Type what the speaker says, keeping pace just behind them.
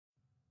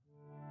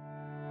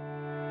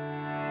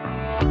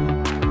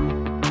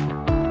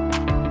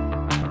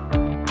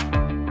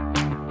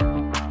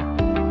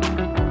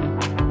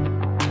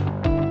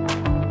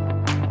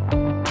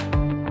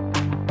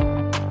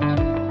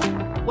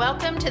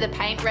to the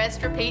Paint,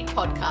 Rest, Repeat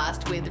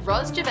podcast with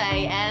Ros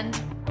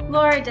and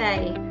Laura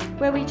Day,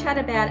 where we chat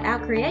about our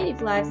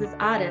creative lives as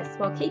artists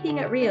while keeping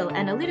it real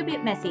and a little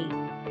bit messy.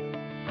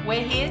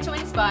 We're here to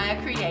inspire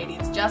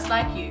creatives just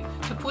like you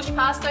to push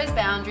past those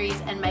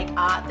boundaries and make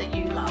art that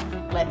you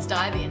love. Let's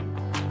dive in.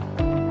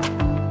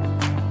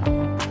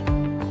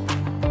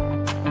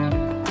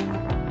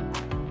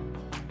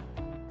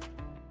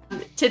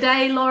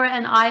 Today, Laura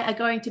and I are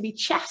going to be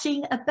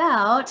chatting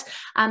about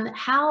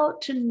how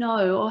to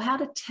know or how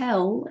to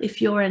tell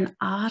if you're an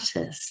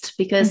artist,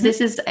 because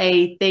this is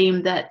a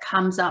theme that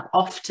comes up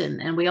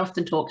often and we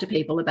often talk to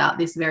people about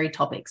this very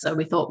topic. So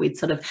we thought we'd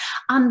sort of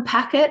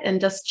unpack it and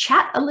just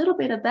chat a little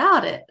bit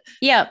about it.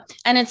 Yeah.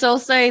 And it's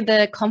also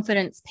the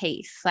confidence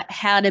piece, like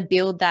how to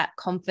build that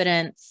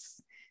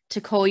confidence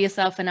to call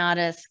yourself an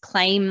artist,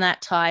 claim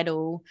that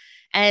title,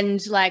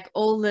 and like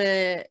all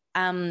the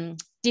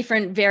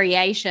different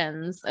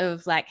variations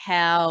of like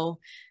how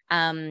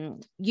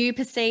you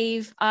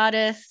perceive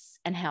artists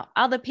and how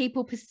other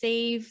people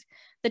perceive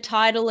the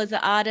title as an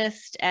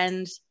artist.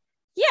 And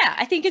yeah,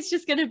 I think it's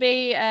just going to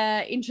be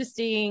an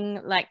interesting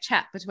like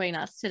chat between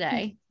us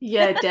today.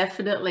 Yeah,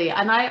 definitely.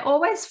 And I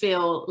always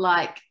feel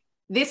like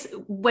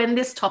when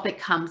this topic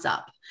comes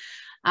up,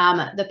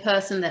 the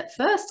person that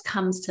first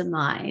comes to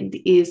mind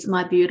is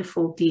my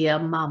beautiful dear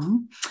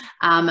mum,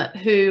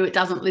 who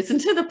doesn't listen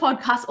to the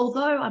podcast,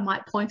 although I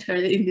might point her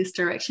in this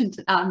direction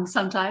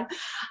sometime.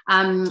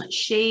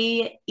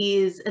 She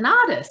is an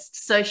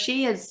artist. So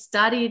she has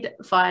studied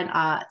fine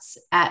arts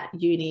at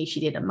uni. She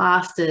did a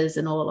master's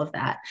and all of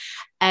that.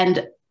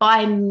 And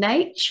by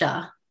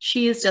nature,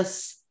 she's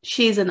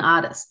an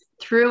artist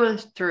through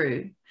and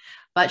through,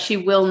 but she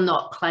will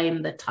not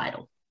claim the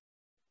title.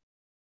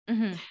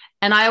 Mm-hmm.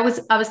 And I was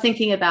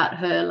thinking about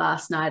her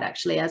last night,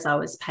 actually, as I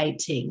was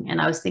painting,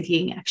 and I was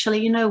thinking,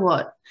 actually, you know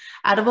what?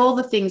 Out of all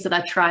the things that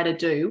I try to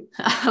do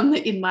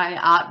in my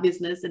art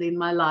business and in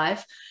my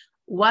life,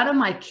 one of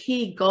my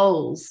key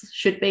goals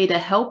should be to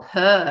help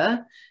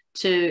her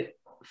to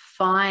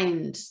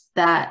find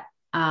that,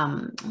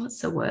 what's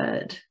the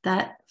word?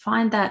 Do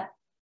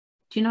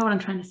you know what I'm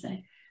trying to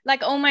say?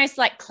 Like almost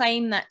like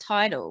claim that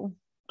title.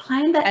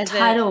 Claim that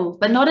title,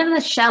 but not in a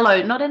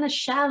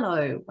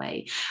shallow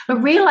way,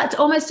 but realize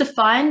almost to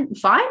find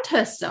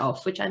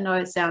herself, which I know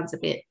it sounds a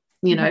bit,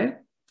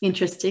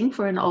 interesting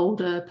for an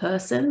older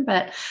person,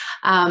 but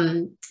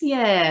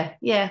yeah.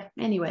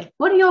 Anyway,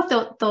 what are your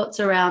thoughts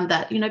around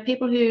that?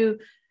 People who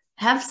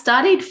have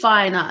studied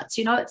fine arts,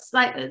 it's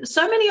like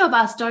so many of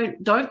us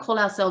don't call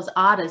ourselves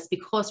artists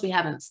because we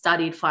haven't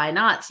studied fine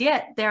arts,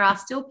 yet there are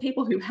still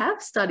people who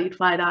have studied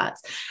fine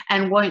arts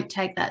and won't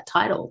take that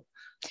title.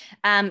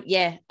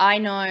 I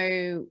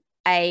know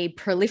a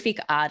prolific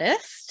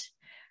artist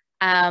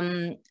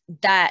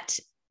that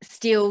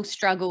still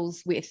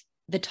struggles with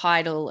the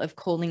title of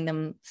calling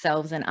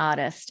themselves an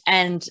artist,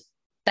 and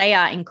they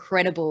are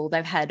incredible.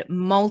 They've had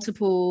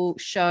multiple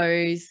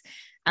shows.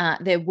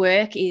 Their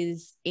work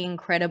is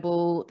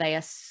incredible. They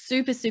are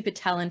super, super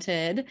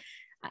talented,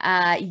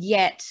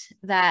 yet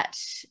that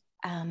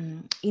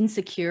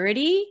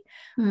insecurity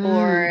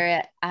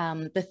or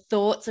the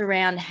thoughts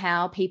around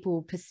how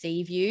people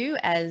perceive you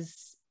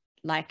as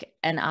like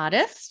an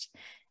artist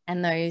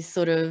and those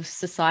sort of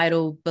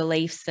societal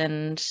beliefs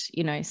and,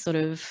 sort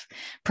of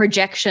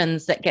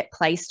projections that get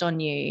placed on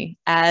you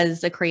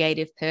as a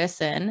creative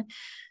person.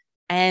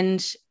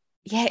 And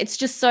yeah, it's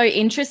just so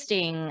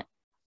interesting.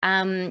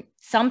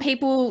 Some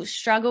people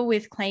struggle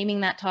with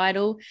claiming that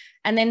title,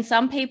 and then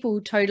some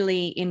people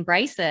totally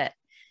embrace it.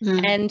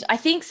 And I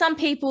think some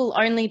people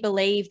only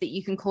believe that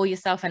you can call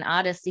yourself an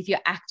artist if you're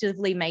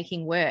actively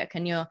making work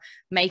and you're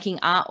making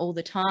art all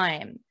the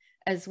time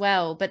as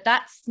well. But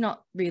that's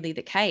not really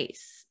the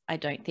case, I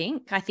don't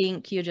think. I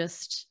think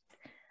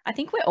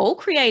we're all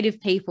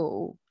creative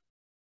people.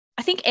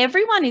 I think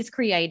everyone is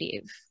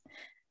creative.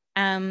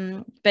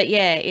 But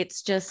yeah,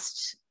 it's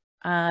just,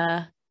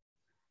 whether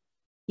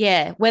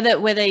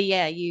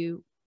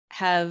you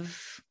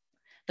have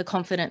the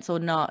confidence or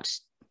not.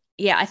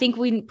 Yeah, I think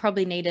we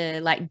probably need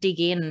to like dig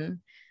in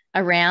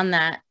around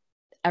that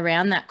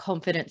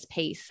confidence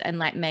piece and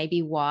like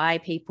maybe why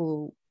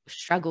people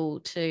struggle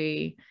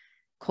to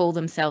call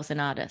themselves an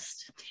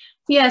artist.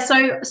 Yeah,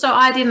 so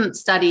I didn't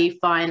study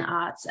fine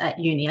arts at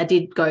uni. I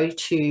did go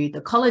to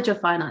the College of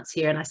Fine Arts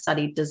here and I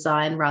studied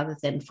design rather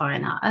than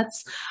fine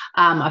arts.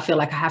 I feel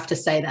like I have to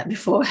say that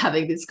before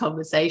having this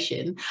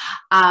conversation.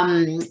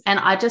 And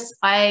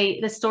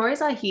the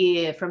stories I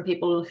hear from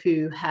people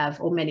who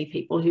have, or many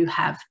people who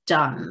have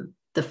done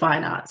the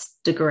fine arts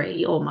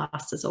degree or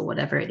masters or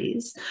whatever it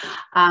is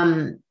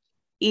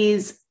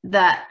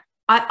that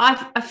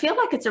I feel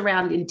like it's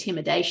around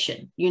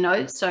intimidation,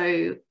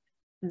 so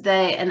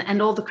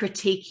and all the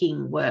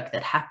critiquing work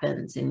that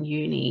happens in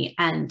uni.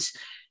 And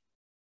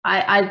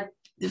I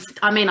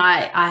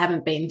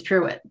haven't been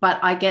through it, but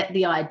I get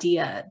the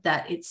idea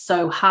that it's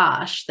so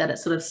harsh that it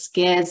sort of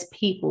scares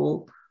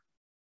people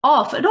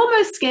off. It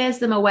almost scares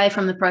them away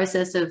from the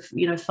process of,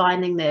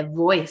 finding their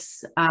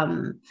voice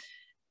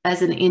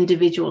as an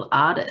individual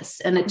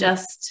artist. And it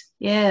just,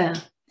 yeah.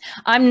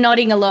 I'm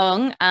nodding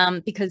along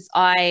because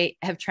I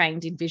have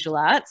trained in visual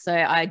arts. So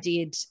I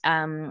did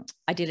a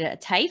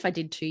TAFE. I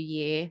did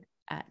 2-year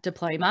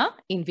diploma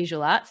in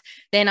visual arts.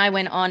 Then I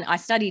went on, I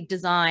studied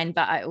design,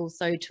 but I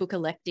also took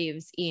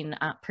electives in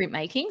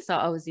printmaking. So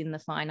I was in the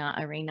fine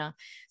art arena.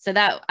 So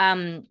that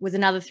was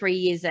another 3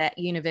 years at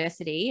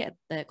university at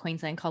the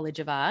Queensland College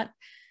of Art.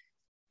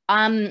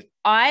 I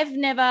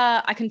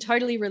can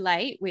totally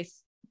relate with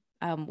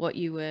what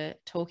you were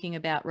talking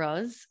about,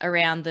 Ros,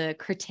 around the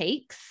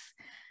critiques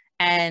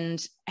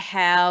and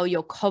how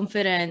your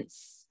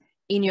confidence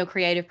in your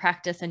creative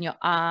practice and your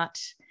art,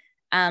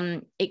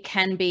 it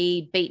can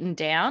be beaten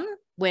down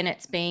when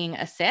it's being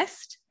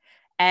assessed.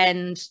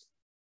 And,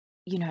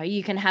 you know,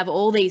 you can have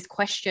all these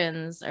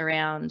questions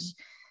around,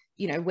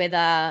 you know,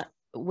 whether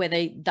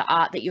the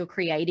art that you're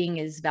creating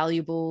is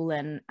valuable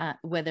and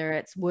whether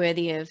it's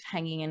worthy of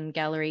hanging in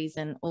galleries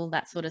and all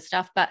that sort of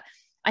stuff. But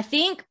I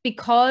think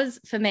because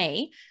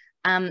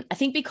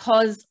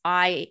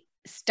I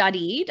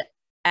studied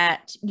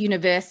at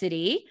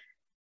university,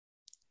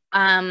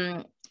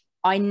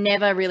 I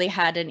never really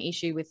had an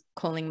issue with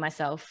calling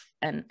myself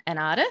an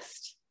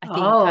artist.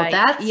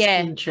 That's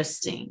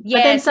interesting. Yeah,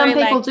 but then some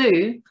people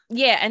do.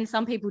 Yeah, and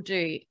some people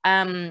do.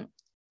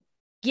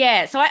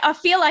 Yeah, so I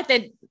feel like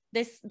that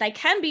they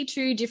can be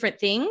two different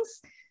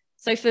things.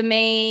 So for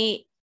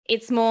me,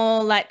 it's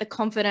more like the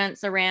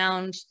confidence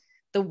around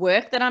the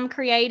work that I'm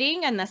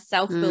creating and the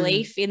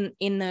self-belief in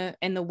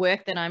the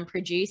work that I'm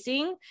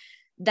producing,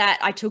 that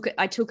I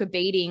took a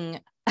beating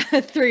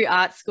through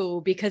art school,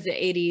 because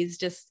it is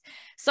just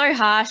so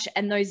harsh,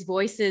 and those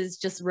voices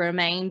just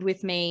remained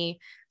with me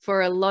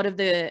for a lot of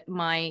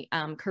my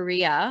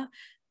career.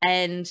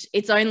 And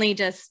it's only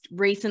just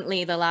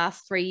recently, the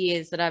last 3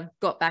 years, that I've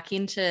got back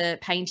into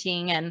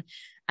painting and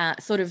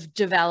sort of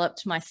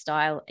developed my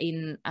style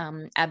in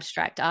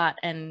abstract art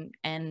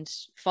and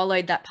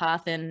followed that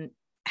path and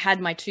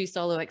had my 2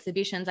 solo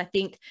exhibitions. I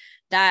think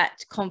that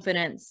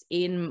confidence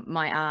in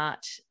my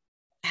art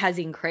has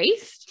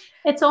increased.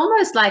 It's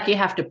almost like you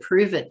have to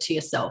prove it to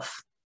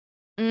yourself,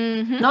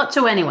 not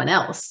to anyone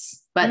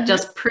else, but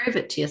just prove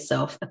it to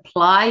yourself.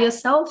 Apply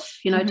yourself,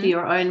 you know, to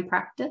your own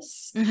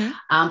practice.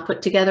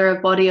 Put together a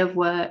body of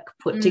work,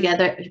 put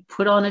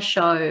on a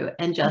show,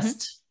 and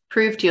just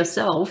prove to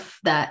yourself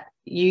that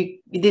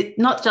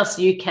not just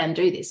you can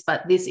do this,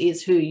 but this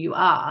is who you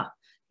are,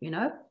 you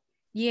know?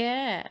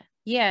 Yeah.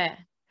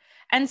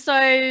 And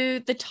so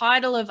the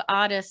title of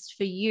artist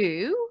for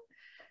you,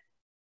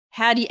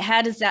 how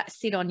does that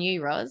sit on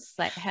you, Ros?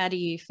 Like, how do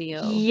you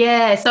feel?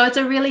 Yeah, so it's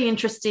a really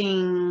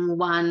interesting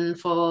one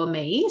for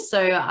me. So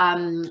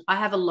I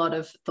have a lot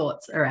of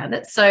thoughts around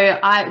it. So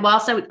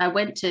I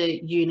went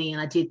to uni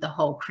and I did the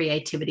whole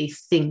creativity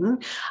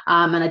thing,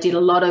 and I did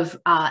a lot of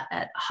art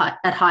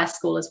at high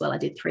school as well. I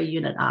did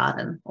 3-unit art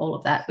and all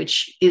of that,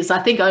 which is, I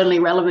think, only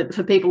relevant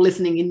for people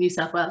listening in New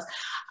South Wales,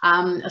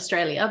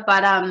 Australia.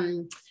 But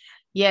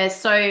yeah,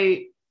 so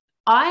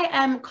I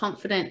am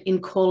confident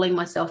in calling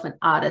myself an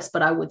artist,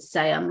 but I would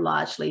say I'm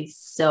largely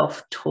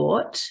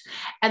self-taught.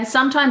 And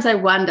sometimes I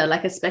wonder,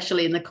 like,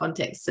 especially in the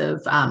context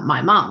of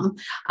my mum,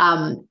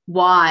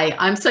 why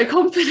I'm so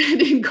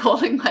confident in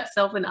calling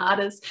myself an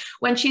artist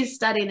when she's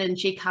studying and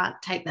she can't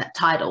take that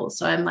title.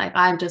 So I'm like,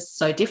 I'm just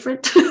so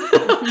different.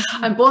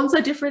 I'm born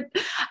so different.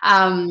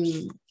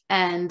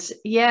 And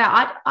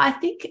yeah, I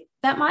think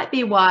that might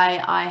be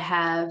why I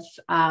have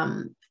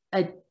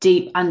a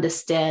deep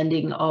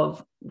understanding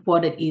of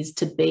what it is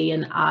to be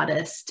an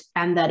artist,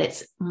 and that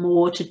it's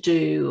more to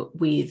do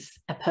with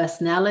a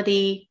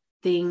personality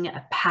thing,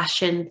 a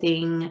passion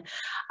thing,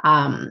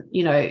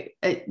 you know,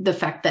 the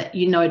fact that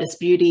you notice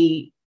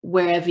beauty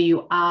wherever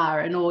you are,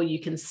 and all you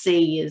can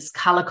see is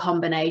color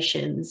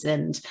combinations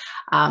and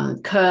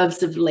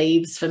curves of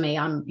leaves. For me,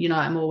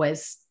 I'm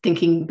always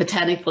thinking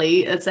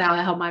botanically. That's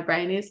how my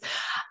brain is.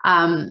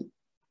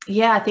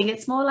 Yeah, I think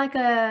it's more like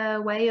a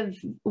way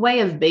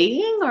of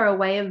being, or a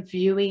way of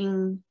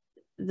viewing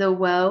the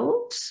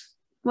world.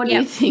 What do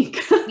you think?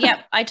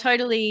 Yep, I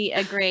totally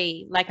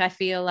agree. Like, I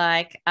feel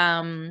like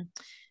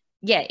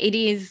it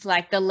is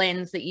like the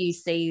lens that you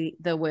see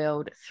the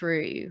world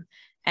through.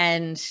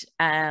 And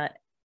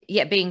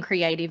being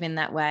creative in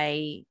that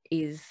way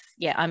is,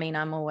 I mean,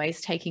 I'm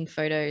always taking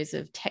photos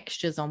of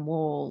textures on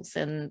walls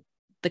and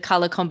the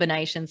color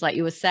combinations, like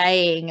you were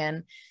saying,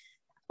 and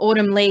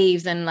autumn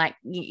leaves, and like,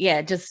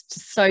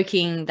 just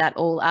soaking that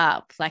all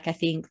up. Like, I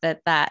think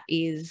that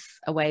is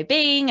a way of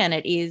being, and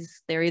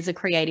there is a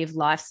creative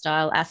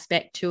lifestyle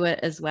aspect to it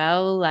as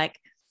well. Like,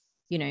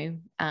 you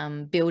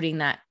know, building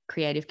that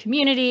creative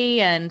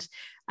community and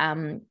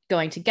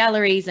going to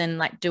galleries and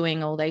like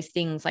doing all those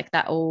things, like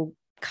that all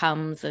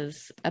comes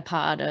as a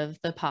part of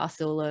the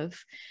parcel of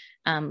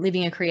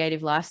living a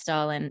creative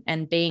lifestyle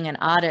and being an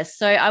artist.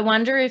 So I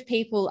wonder if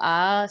people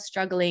are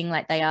struggling,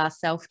 like they are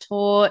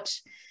self-taught,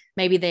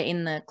 maybe they're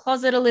in the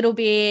closet a little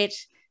bit,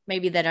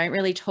 maybe they don't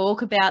really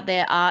talk about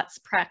their arts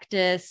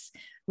practice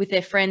with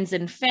their friends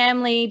and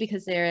family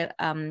because they're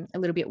a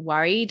little bit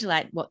worried,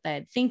 like what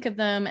they'd think of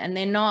them, and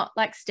they're not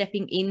like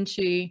stepping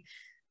into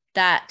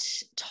that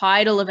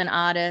title of an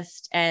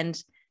artist,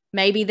 and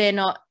maybe they're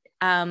not,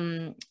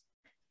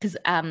 because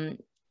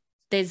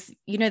there's,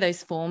 you know,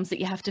 those forms that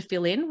you have to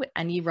fill in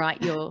and you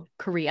write your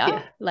career,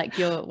 Yeah. like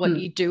your what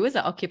you do as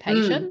an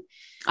occupation.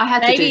 I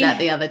had to do that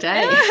the other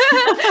day.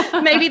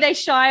 Maybe they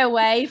shy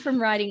away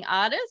from writing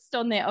artist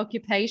on their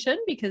occupation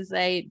because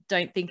they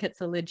don't think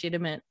it's a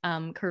legitimate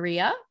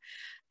career.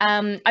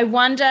 I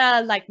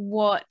wonder, like,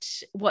 what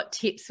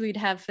tips we'd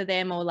have for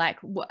them, or like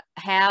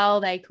how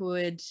they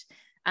could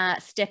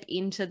step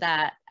into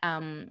that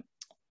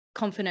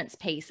confidence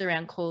piece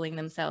around calling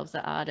themselves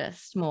an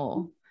artist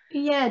more.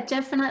 Yeah,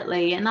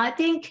 definitely. And I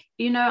think,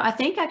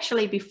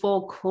 actually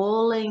before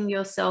calling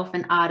yourself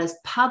an artist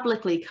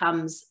publicly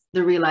comes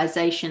the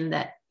realization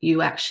that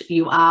you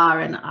are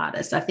an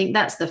artist. I think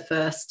that's the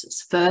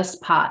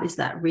first part, is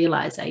that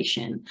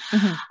realization.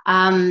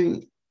 Mm-hmm.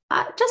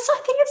 I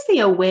think it's the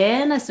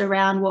awareness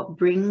around what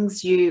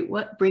brings you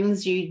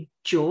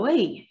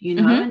joy,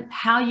 Mm-hmm. and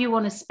how you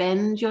want to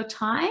spend your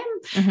time.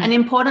 Mm-hmm. And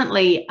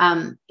importantly,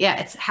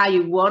 it's how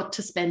you want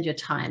to spend your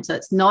time. So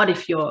it's not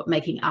if you're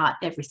making art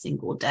every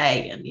single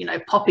day and,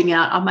 popping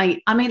out.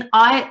 My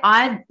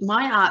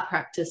art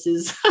practice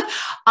is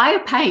I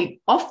paint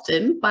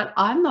often, but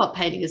I'm not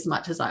painting as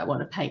much as I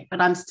want to paint,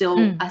 but I still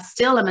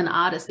am an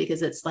artist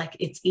because it's like,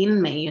 it's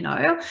in me,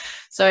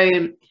 So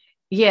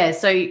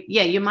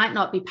you might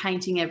not be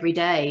painting every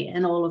day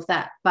and all of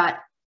that, but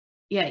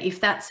if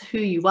that's who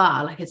you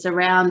are, like, it's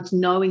around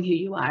knowing who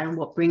you are and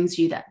what brings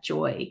you that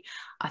joy,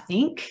 I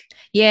think.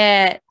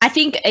 Yeah, I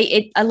think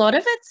a lot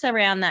of it's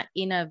around that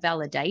inner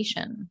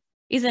validation,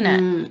 isn't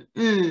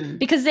it?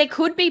 Because there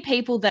could be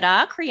people that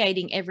are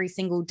creating every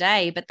single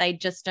day, but they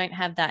just don't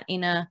have that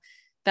inner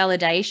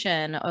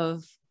validation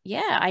of,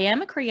 I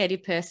am a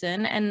creative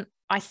person and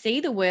I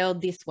see the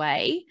world this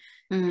way.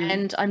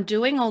 And I'm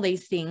doing all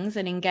these things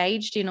and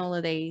engaged in all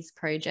of these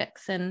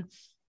projects. And,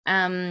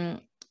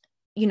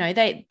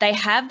 they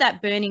have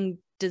that burning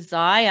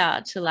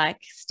desire to like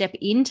step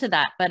into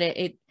that, but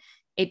it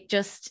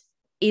just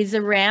is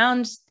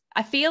around,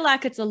 I feel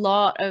like it's a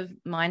lot of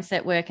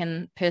mindset work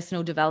and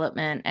personal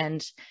development,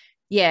 and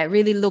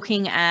really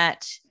looking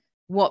at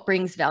what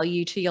brings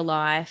value to your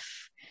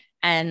life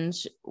and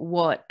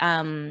what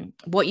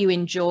you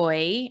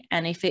enjoy.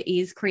 And if it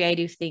is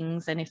creative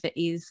things, and if it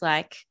is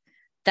like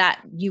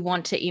that you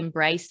want to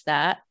embrace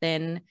that,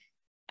 then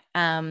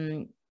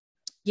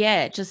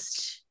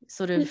just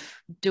sort of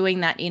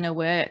doing that inner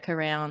work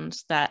around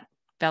that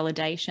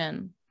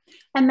validation.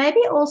 And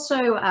maybe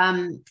also,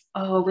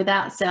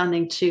 without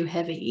sounding too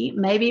heavy,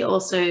 maybe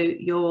also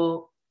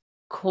your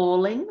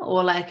calling,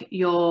 or like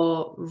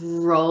your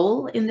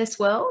role in this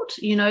world,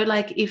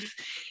 like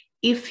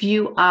if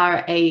you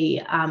are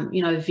a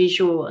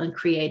visual and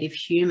creative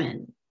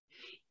human,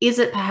 is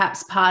it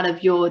perhaps part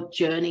of your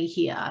journey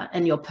here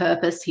and your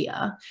purpose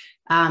here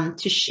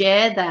to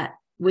share that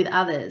with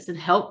others and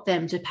help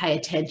them to pay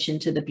attention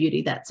to the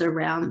beauty that's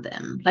around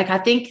them? Like, I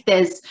think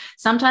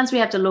sometimes we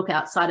have to look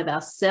outside of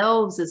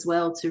ourselves as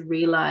well to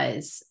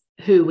realize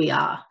who we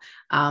are,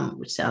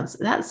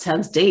 that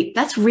sounds deep.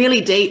 That's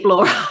really deep,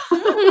 Laura.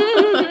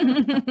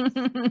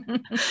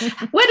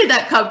 Where did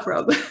that come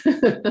from?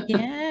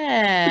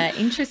 Yeah,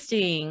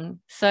 interesting.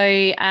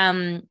 So,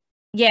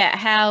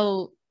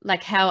 how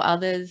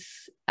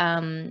others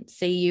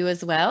see you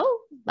as well?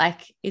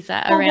 Like, is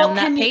that around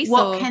that piece?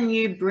 What can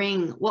you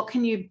bring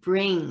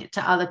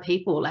to other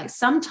people? Like,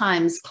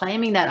 sometimes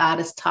claiming that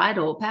artist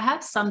title,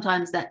 perhaps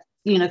sometimes that,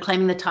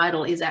 claiming the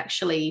title is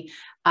actually,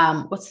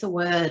 what's the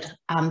word?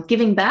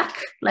 Giving back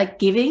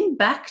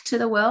to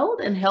the world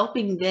and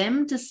helping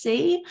them to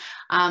see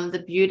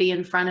the beauty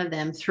in front of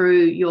them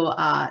through your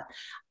art.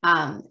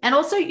 And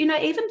also,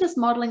 even just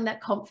modeling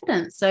that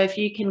confidence. So if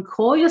you can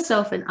call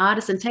yourself an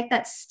artist and take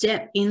that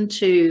step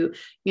into,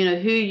 who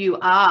you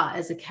are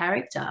as a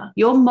character,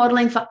 you're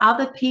modeling for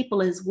other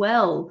people as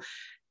well,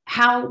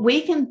 how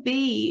we can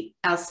be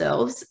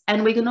ourselves,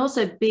 and we can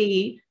also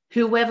be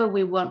whoever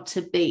we want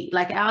to be.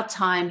 Like, our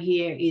time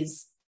here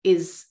is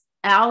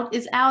our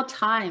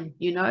time,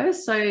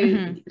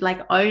 so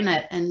like, own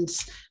it and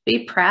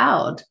be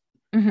proud.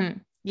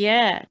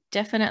 Yeah,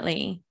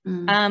 definitely.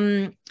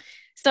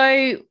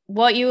 So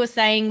what you were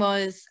saying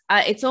was,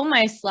 it's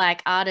almost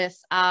like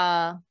artists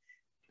are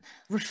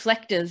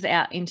reflectors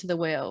out into the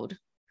world.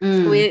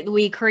 So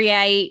we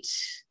create,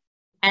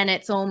 and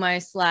it's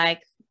almost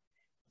like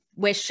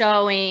we're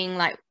showing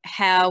like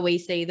how we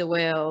see the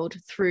world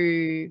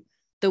through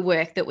the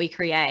work that we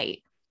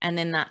create. And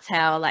then that's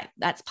how, like,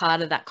 that's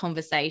part of that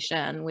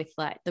conversation with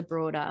like the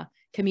broader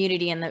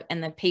community and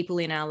the people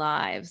in our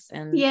lives.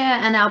 And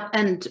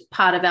and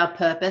part of our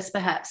purpose,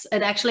 perhaps.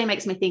 It actually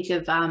makes me think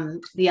of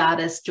the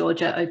artist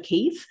Georgia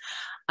O'Keeffe,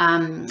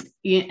 and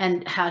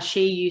how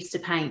she used to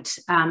paint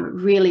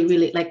really,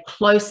 really like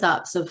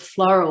close-ups of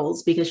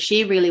florals, because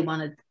she really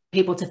wanted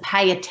people to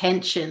pay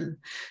attention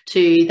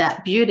to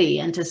that beauty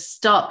and to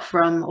stop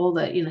from all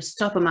the,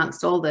 stop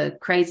amongst all the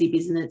crazy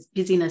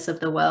busyness of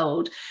the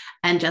world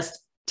and just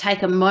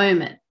take a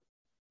moment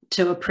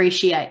to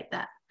appreciate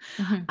that.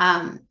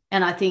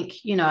 And I think,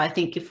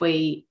 if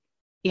we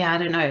yeah, I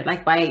don't know,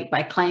 like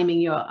by claiming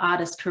your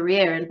artist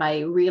career and by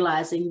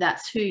realizing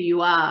that's who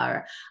you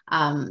are,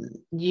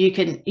 you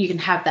can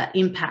have that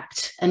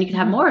impact, and you can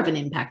have more of an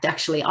impact,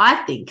 actually.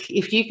 I think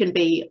if you can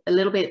be a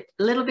little bit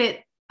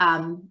I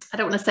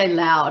don't want to say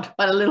loud,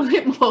 but a little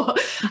bit more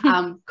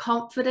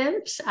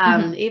confident,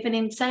 even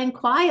in saying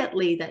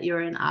quietly that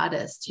you're an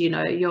artist, you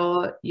know,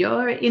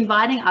 you're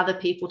inviting other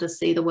people to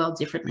see the world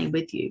differently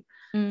with you.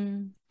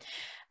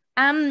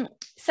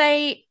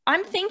 Say,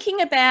 I'm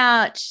thinking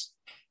about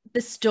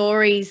the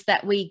stories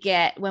that we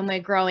get when we're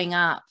growing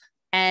up,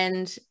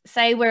 and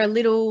say we're a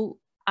little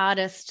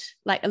artist,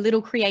 like a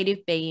little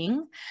creative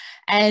being,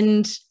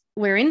 and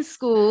we're in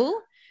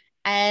school,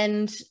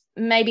 and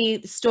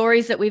maybe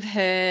stories that we've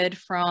heard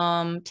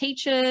from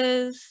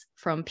teachers,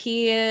 from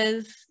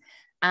peers,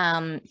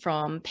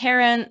 from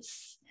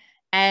parents,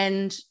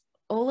 and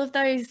all of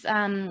those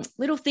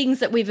little things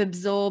that we've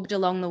absorbed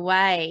along the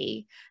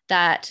way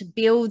that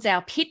builds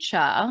our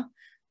picture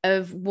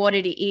of what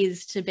it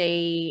is to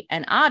be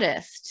an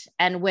artist,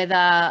 and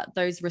whether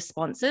those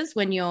responses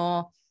when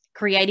you're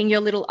creating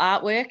your little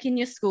artwork in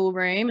your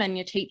schoolroom and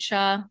your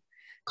teacher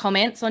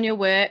comments on your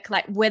work,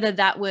 like whether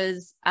that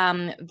was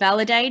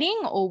validating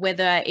or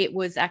whether it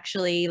was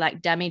actually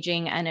like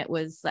damaging and it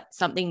was like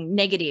something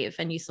negative,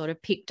 and you sort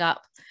of picked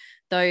up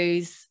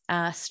those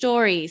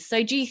stories.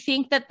 So do you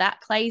think that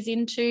that plays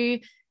into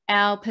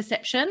our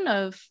perception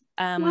of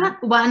being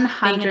an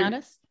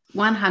artist?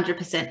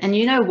 100%. And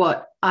you know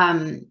what?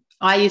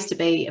 I used to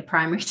be a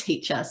primary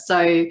teacher,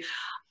 so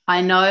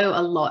I know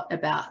a lot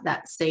about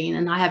that scene,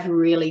 and I have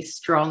really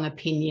strong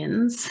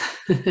opinions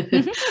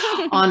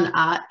on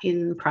art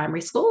in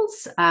primary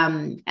schools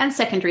and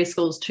secondary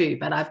schools too,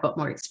 but I've got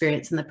more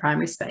experience in the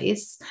primary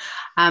space.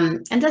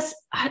 And just,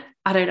 I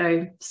don't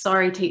know,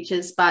 sorry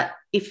teachers, but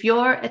if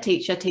you're a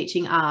teacher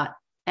teaching art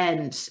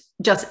and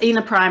just in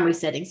a primary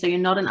setting, so you're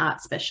not an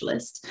art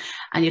specialist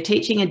and you're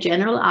teaching a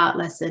general art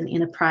lesson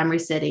in a primary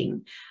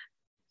setting,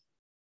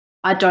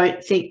 I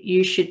don't think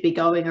you should be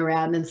going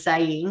around and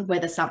saying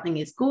whether something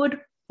is good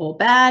or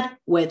bad,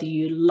 whether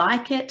you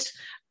like it.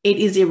 It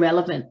is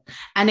irrelevant.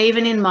 And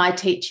even in my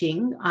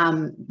teaching,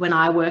 when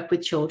I work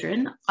with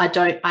children,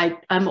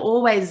 I'm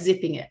always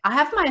zipping it. I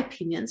have my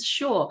opinions,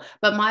 sure,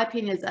 but my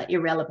opinions are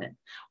irrelevant.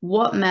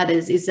 What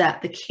matters is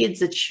that the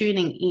kids are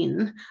tuning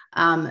in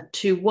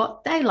to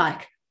what they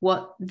like,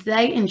 what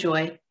they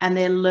enjoy, and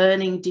they're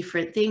learning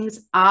different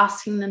things,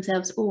 asking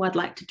themselves, oh, I'd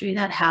like to do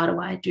that. How do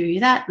I do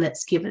that?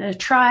 Let's give it a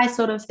try,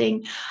 sort of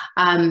thing.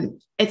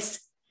 It's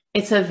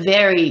a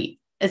very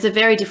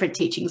different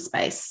teaching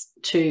space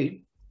to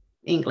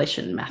English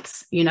and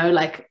maths, you know,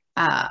 like,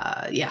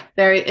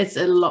 it's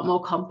a lot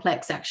more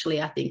complex,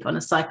 actually, I think, on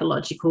a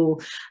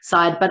psychological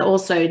side, but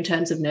also in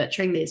terms of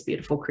nurturing these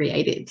beautiful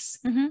creatives.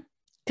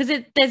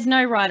 Because there's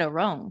no right or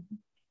wrong.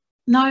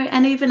 No,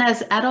 and even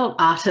as adult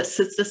artists,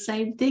 it's the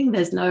same thing.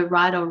 There's no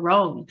right or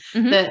wrong.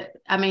 But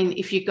I mean,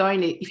 if you're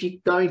going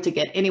to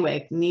get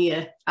anywhere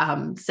near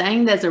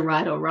saying there's a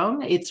right or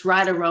wrong, it's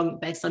right or wrong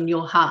based on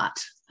your heart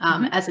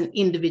as an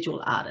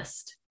individual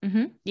artist.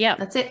 Yeah,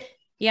 that's it.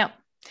 Yeah.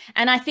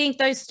 And I think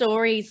those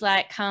stories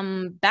like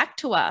come back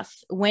to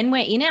us when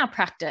we're in our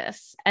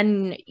practice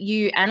and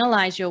you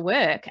analyze your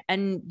work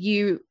and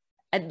you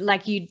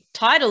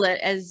title it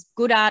as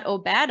good art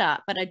or bad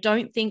art. But I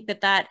don't think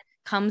that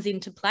comes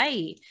into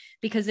play,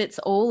 because it's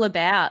all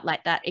about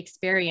like that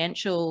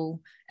experiential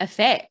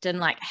effect and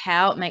like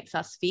how it makes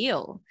us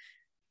feel.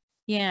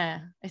 Yeah,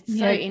 it's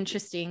so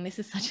interesting. This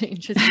is such an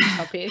interesting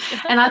topic.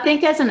 And I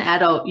think as an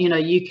adult, you know,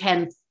 you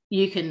can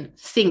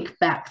think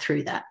back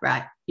through that,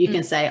 right? You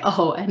can say,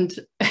 oh, and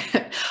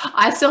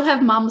I still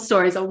have mum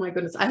stories. Oh my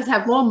goodness, I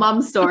have more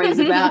mum stories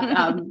about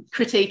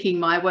critiquing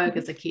my work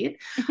as a kid.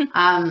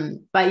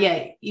 But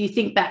yeah, you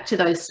think back to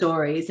those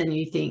stories and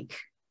you think,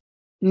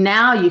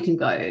 now you can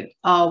go,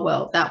 oh,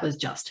 well, that was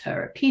just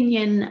her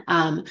opinion.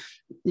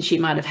 She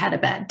might have had a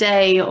bad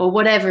day or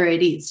whatever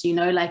it is, you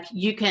know, like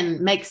you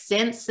can make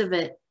sense of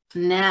it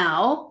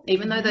now,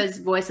 even though those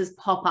voices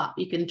pop up,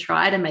 you can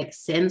try to make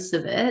sense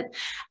of it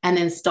and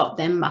then stop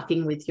them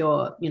mucking with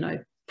your, you know,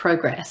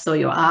 progress or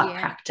your art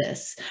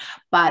practice.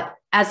 But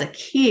as a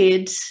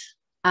kid,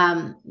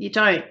 you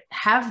don't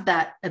have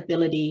that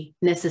ability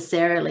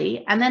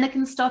necessarily. And then it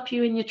can stop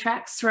you in your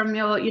tracks from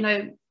your, you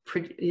know,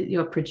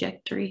 your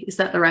trajectory, is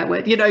that the right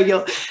word? You know,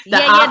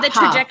 the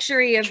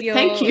trajectory of your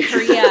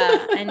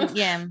career. And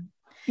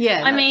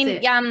I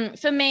mean,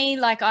 for me,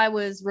 like I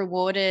was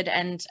rewarded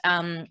and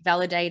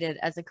validated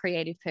as a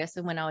creative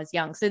person when I was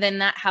young, so then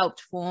that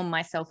helped form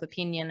my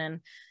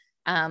self-opinion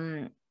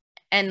and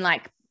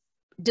like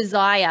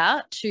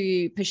desire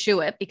to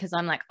pursue it, because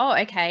I'm like, oh,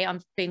 okay, I'm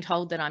being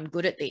told that I'm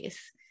good at this.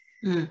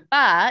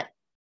 But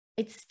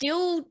it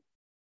still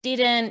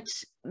didn't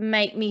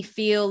make me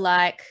feel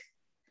like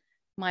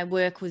my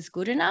work was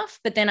good enough.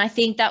 But then I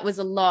think that was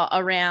a lot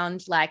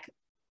around like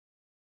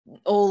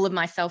all of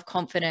my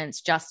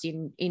self-confidence just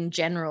in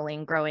general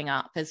in growing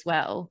up as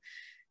well.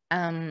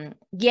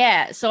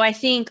 So I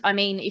think, I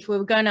mean, if we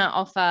were going to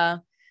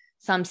offer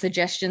some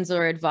suggestions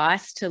or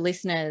advice to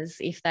listeners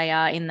if they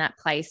are in that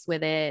place where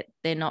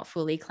they're not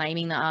fully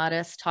claiming the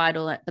artist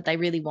title, but they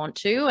really want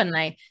to, and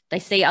they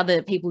see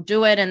other people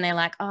do it and they're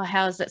like, oh,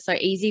 how is it so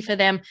easy for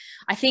them?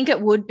 I think it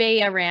would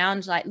be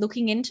around like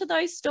looking into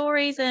those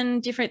stories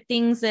and different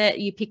things that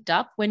you picked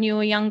up when you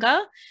were younger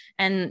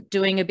and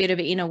doing a bit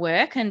of inner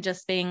work and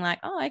just being like,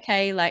 oh,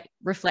 okay, like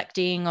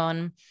reflecting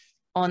on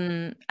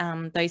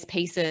those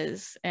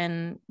pieces.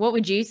 And what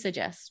would you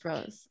suggest,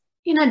 Ros?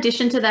 In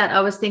addition to that,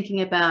 I was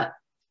thinking about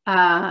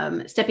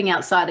stepping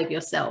outside of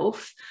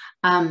yourself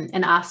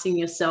and asking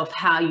yourself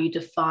how you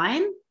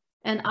define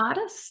an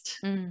artist.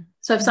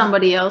 So if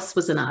somebody else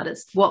was an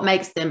artist, what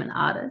makes them an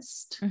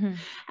artist?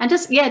 And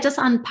just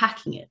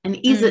unpacking it. And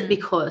is it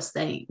because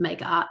they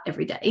make art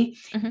every day?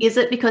 Is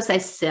it because they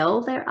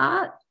sell their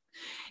art?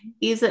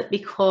 Is it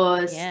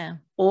because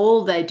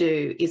all they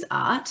do is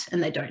art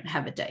and they don't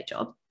have a day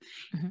job?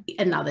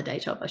 Another day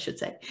job, I should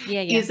say.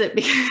 Is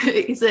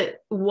it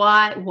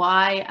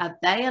why are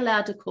they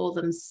allowed to call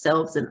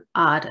themselves an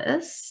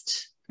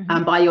artist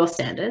by your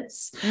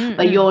standards,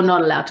 but you're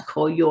not allowed to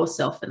call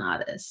yourself an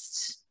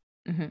artist?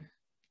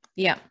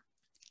 Yeah,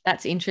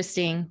 that's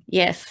interesting.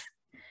 Yes,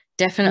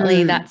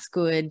 definitely. That's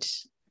good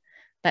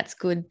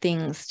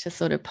things to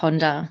sort of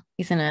ponder,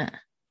 isn't it?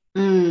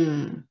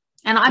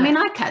 And I mean,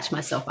 I catch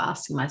myself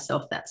asking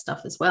myself that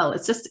stuff as well.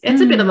 It's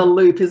a bit of a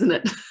loop, isn't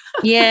it?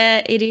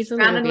 Yeah, it is a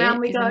round little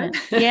and bit, round we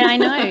go. Yeah, I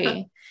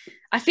know.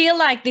 I feel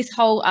like this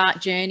whole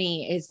art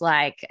journey is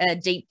like a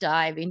deep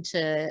dive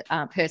into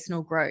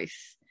personal growth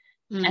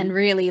and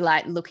really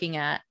like looking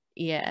at,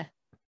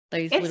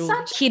 those little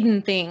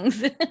hidden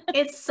things.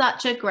 It's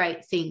such a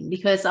great thing,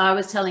 because I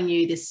was telling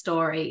you this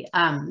story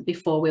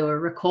before we were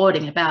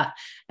recording about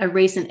a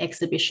recent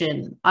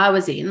exhibition I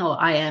was in, or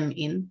I am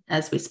in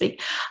as we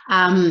speak,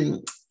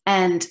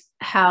 and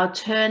how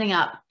turning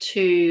up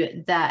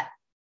to that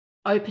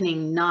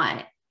opening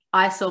night,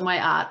 I saw my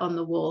art on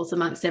the walls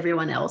amongst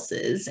everyone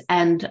else's,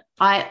 and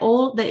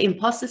all the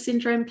imposter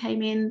syndrome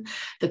came in,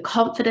 the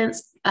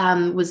confidence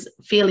was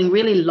feeling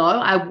really low.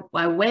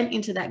 I went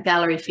into that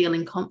gallery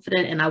feeling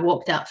confident and I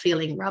walked out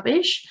feeling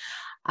rubbish.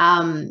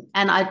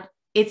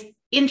 It's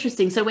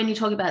interesting. So when you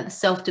talk about the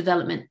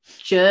self-development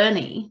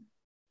journey,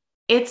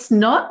 it's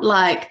not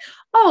like,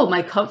 oh,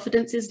 my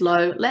confidence is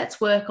low,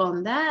 let's work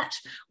on that,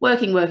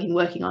 working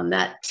on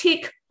that,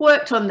 tick,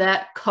 worked on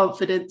that,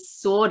 confidence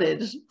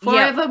sorted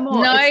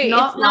forevermore. No, it's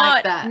not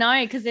like that.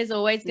 No, because there's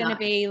always going to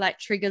be like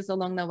triggers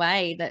along the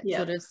way that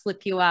sort of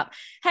slip you up.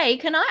 Hey,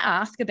 can I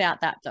ask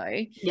about that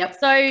though?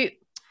 So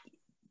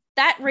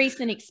that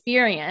recent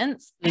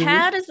experience,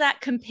 how does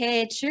that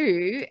compare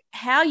to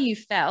how you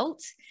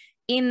felt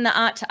in the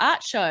Art to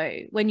Art show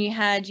when you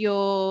had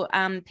your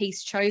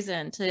piece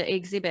chosen to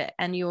exhibit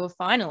and you were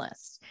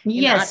finalist in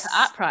the Art to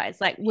Art prize?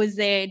 Like, was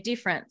there a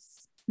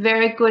difference?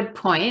 Very good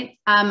point.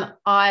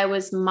 I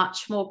was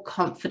much more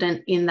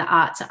confident in the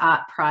Art to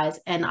Art prize,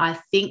 and I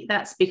think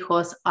that's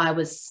because I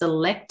was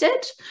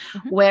selected,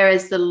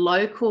 whereas the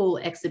local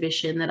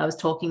exhibition that I was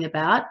talking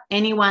about,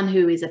 anyone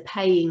who is a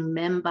paying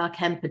member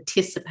can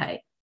participate.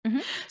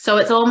 So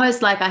it's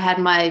almost like I had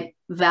my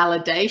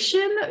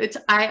validation.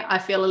 I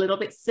feel a little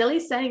bit silly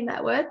saying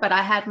that word, but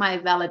I had my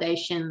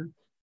validation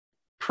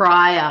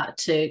prior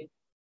to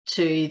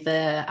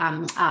the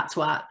Art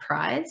to Art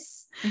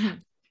prize.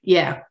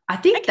 Yeah, I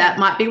think that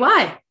might be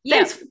why.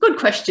 Thanks. Good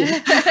question.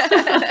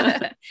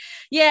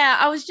 Yeah,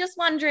 I was just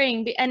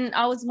wondering, and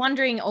I was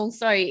wondering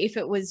also if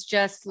it was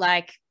just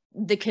like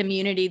the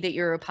community that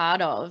you're a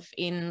part of.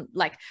 In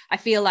like, I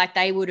feel like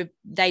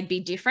they'd be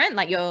different.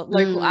 Like your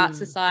local art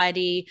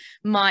society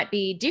might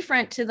be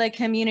different to the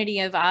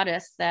community of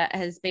artists that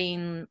has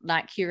been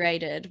like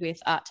curated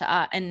with Art to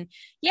Art. And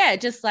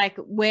just like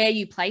where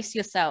you place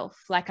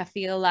yourself, like I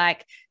feel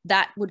like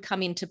that would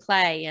come into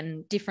play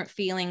and different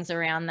feelings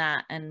around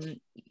that. And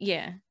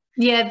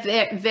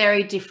very,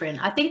 very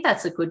different. I think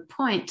that's a good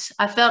point.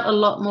 I felt a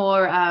lot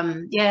more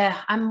I'm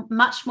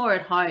much more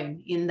at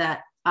home in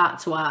that Art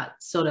to Art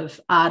sort of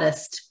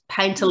artist,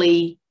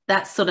 painterly,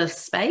 that sort of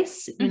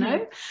space, you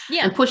know,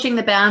 and pushing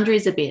the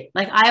boundaries a bit.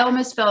 Like I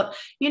almost felt,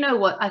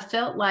 I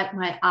felt like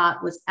my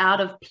art was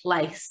out of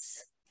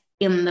place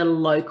in the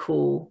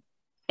local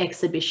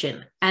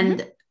exhibition.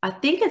 And I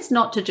think it's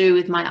not to do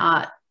with my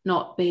art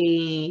not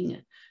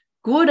being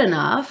good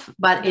enough,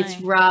 but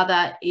it's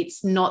rather,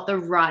 it's not the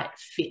right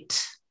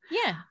fit.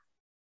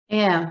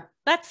 Yeah.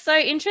 That's so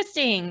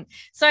interesting.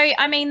 So,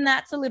 I mean,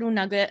 that's a little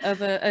nugget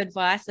of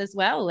advice as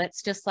well.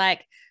 It's just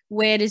like,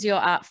 where does your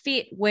art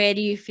fit? Where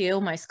do you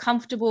feel most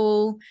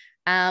comfortable?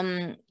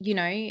 I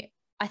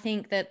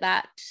think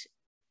that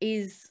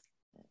is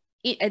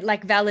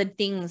like valid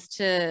things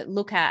to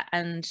look at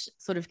and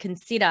sort of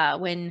consider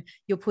when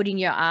you're putting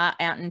your art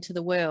out into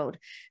the world,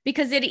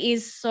 because it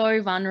is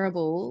so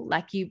vulnerable.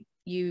 Like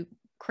you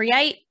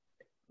create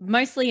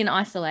mostly in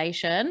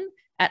isolation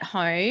at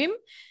home,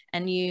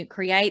 and you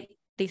create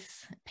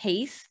this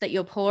piece that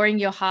you're pouring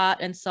your heart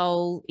and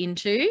soul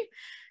into.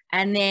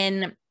 And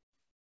then,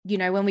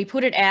 when we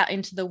put it out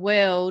into the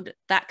world,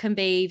 that can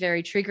be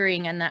very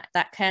triggering, and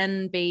that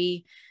can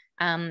be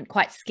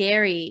quite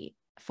scary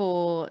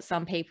for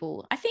some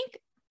people. I think,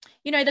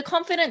 you know, the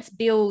confidence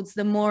builds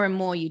the more and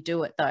more you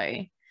do it,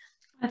 though.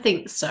 I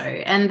think so.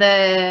 And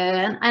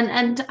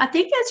and I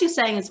think, as you're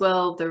saying as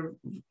well,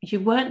 you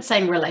weren't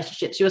saying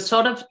relationships, you were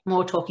sort of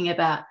more talking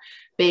about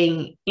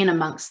being in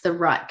amongst the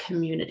right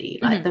community,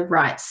 like the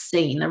right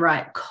scene, the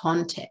right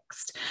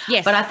context.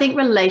 Yes. But I think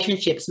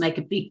relationships make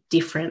a big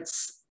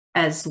difference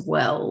as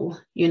well,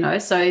 you know.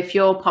 So if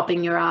you're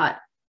popping your art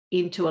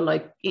into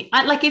like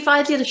if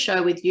I did a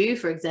show with you,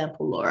 for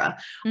example, Laura,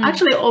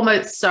 actually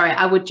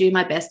I would do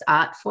my best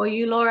art for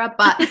you, Laura,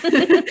 but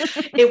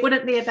it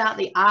wouldn't be about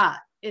the art.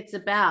 It's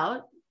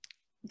about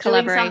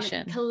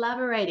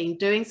collaborating,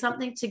 doing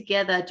something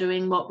together,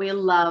 doing what we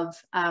love,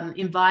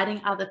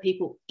 inviting other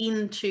people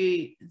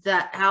into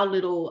our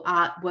little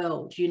art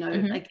world, you know,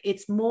 like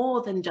it's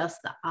more than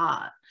just the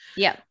art.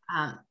 Yeah.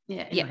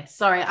 Anyway,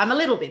 sorry, I'm a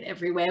little bit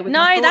everywhere with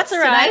no, that's all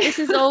right. This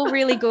is all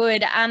really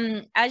good.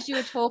 As you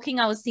were talking,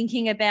 I was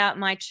thinking about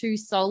my 2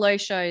 solo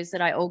shows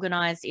that I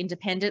organized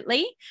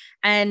independently,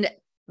 and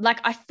like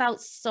I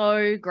felt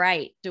so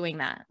great doing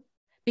that,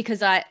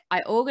 because I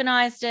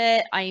organized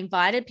it. I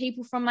invited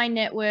people from my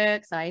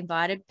networks. I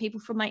invited people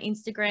from my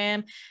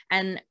Instagram,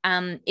 and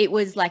it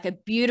was like a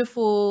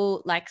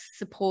beautiful, like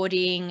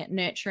supporting,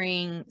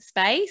 nurturing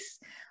space.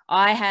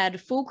 I had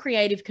full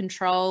creative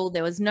control.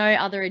 There was no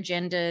other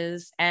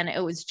agendas, and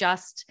it was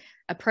just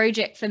a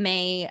project for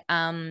me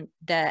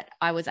that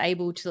I was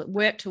able to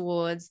work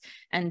towards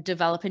and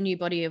develop a new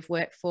body of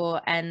work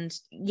for. And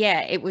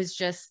yeah, it was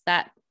just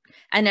that.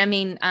 And I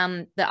mean,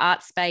 the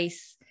art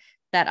space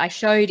that I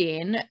showed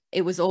in,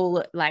 it was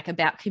all like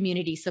about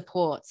community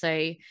support.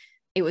 So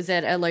it was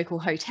at a local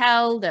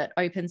hotel that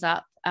opens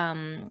up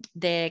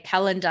their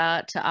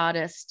calendar to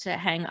artists to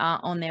hang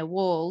art on their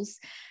walls,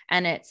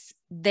 and it's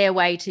their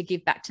way to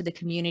give back to the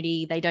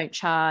community. They don't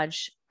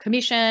charge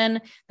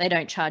commission, they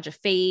don't charge a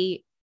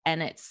fee,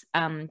 and it's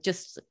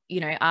just, you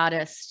know,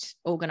 artist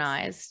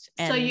organized.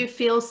 And so you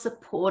feel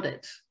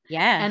supported.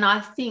 Yeah. And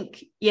I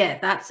think,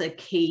 that's a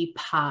key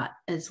part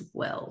as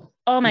well.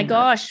 Oh my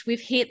gosh,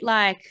 we've hit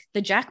like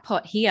the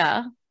jackpot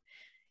here.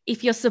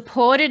 If you're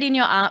supported in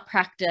your art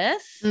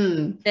practice,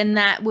 then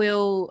that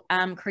will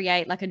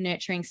create like a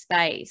nurturing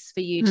space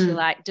for you to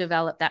like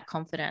develop that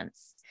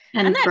confidence.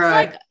 And that's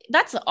like,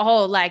 that's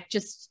all like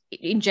just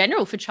in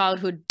general for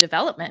childhood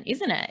development,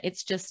 isn't it?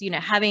 It's just, you know,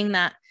 having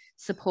that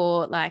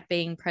support, like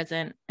being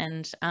present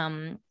and,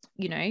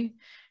 you know,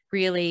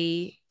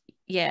 really,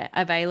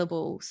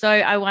 available. So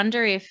I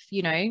wonder if,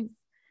 you know,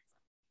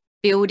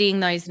 building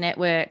those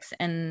networks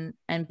and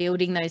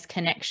building those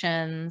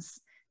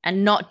connections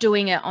and not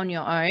doing it on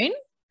your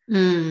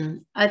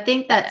own. I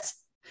think that's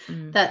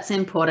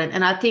important.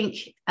 And I think,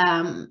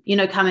 you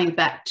know, coming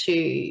back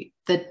to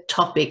the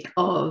topic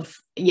of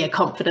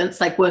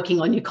confidence, like working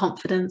on your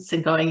confidence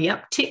and going,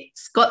 yep,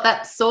 tips, got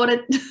that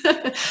sorted.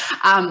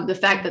 The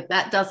fact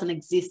that doesn't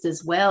exist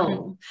as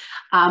well.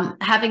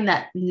 Having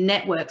that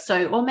network,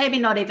 or maybe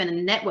not even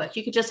a network,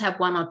 you could just have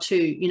 1 or 2,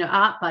 you know,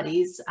 art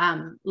buddies,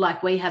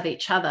 like we have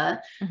each other,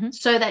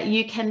 so that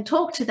you can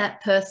talk to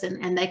that person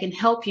and they can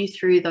help you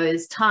through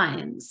those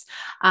times.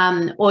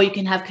 Or you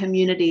can have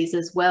communities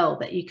as well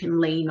that you can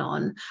lean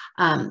on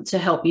to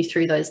help you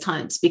through those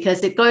times,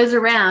 because it goes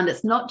around.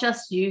 It's not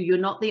just you're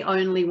not the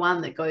only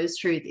one that goes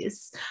through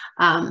this.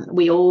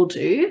 We all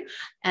do.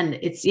 And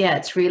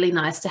it's really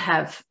nice to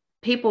have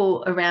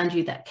people around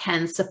you that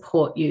can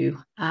support you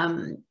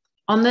on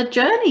the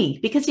journey,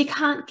 because you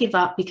can't give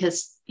up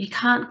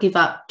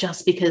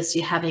just because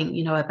you're having,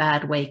 you know, a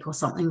bad week or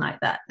something like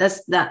that.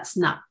 That's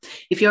not,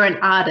 if you're an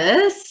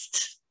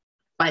artist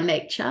by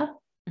nature,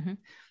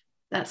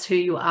 that's who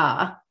you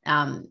are.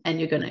 And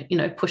you're going to, you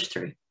know, push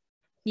through.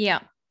 Yeah.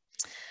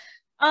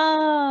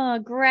 Oh,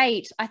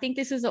 great. I think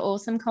this is an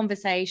awesome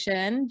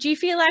conversation. Do you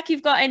feel like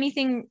you've got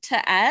anything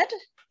to add,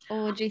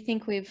 or do you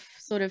think we've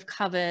sort of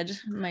covered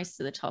most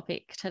of the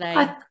topic today?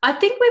 I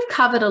think we've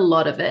covered a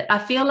lot of it. I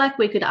feel like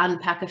we could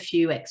unpack a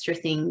few extra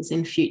things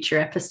in future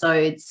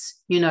episodes.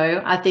 You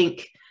know, I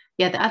think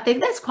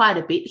there's quite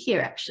a bit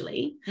here,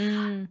 actually.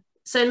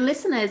 So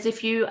listeners,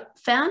 if you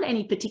found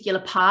any particular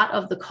part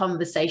of the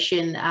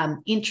conversation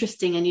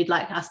interesting and you'd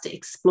like us to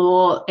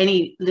explore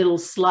any little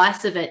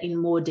slice of it in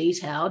more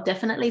detail,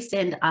 definitely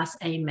send us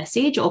a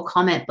message or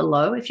comment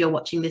below if you're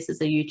watching this as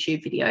a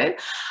YouTube video,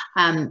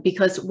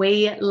 because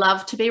we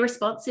love to be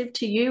responsive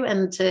to you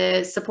and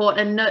to support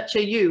and nurture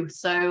you.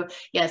 So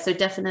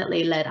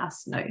definitely let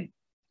us know.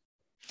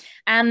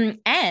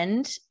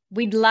 And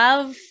we'd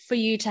love for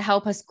you to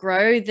help us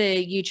grow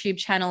the YouTube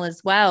channel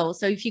as well.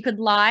 So if you could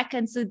like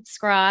and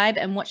subscribe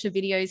and watch the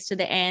videos to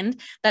the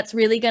end, that's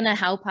really going to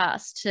help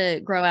us to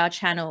grow our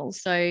channel.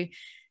 So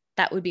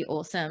that would be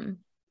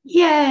awesome.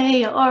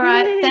 Yay. All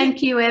right. Yay.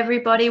 Thank you,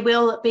 everybody.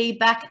 We'll be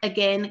back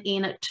again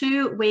in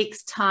 2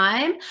 weeks'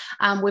 time.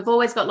 We've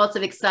always got lots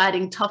of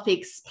exciting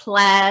topics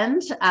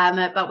planned,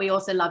 but we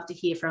also love to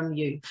hear from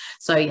you.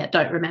 So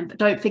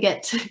don't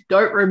forget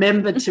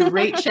to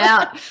reach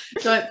out.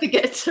 Don't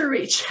forget to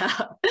reach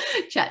out.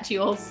 Chat to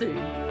you all soon.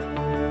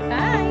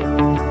 Bye.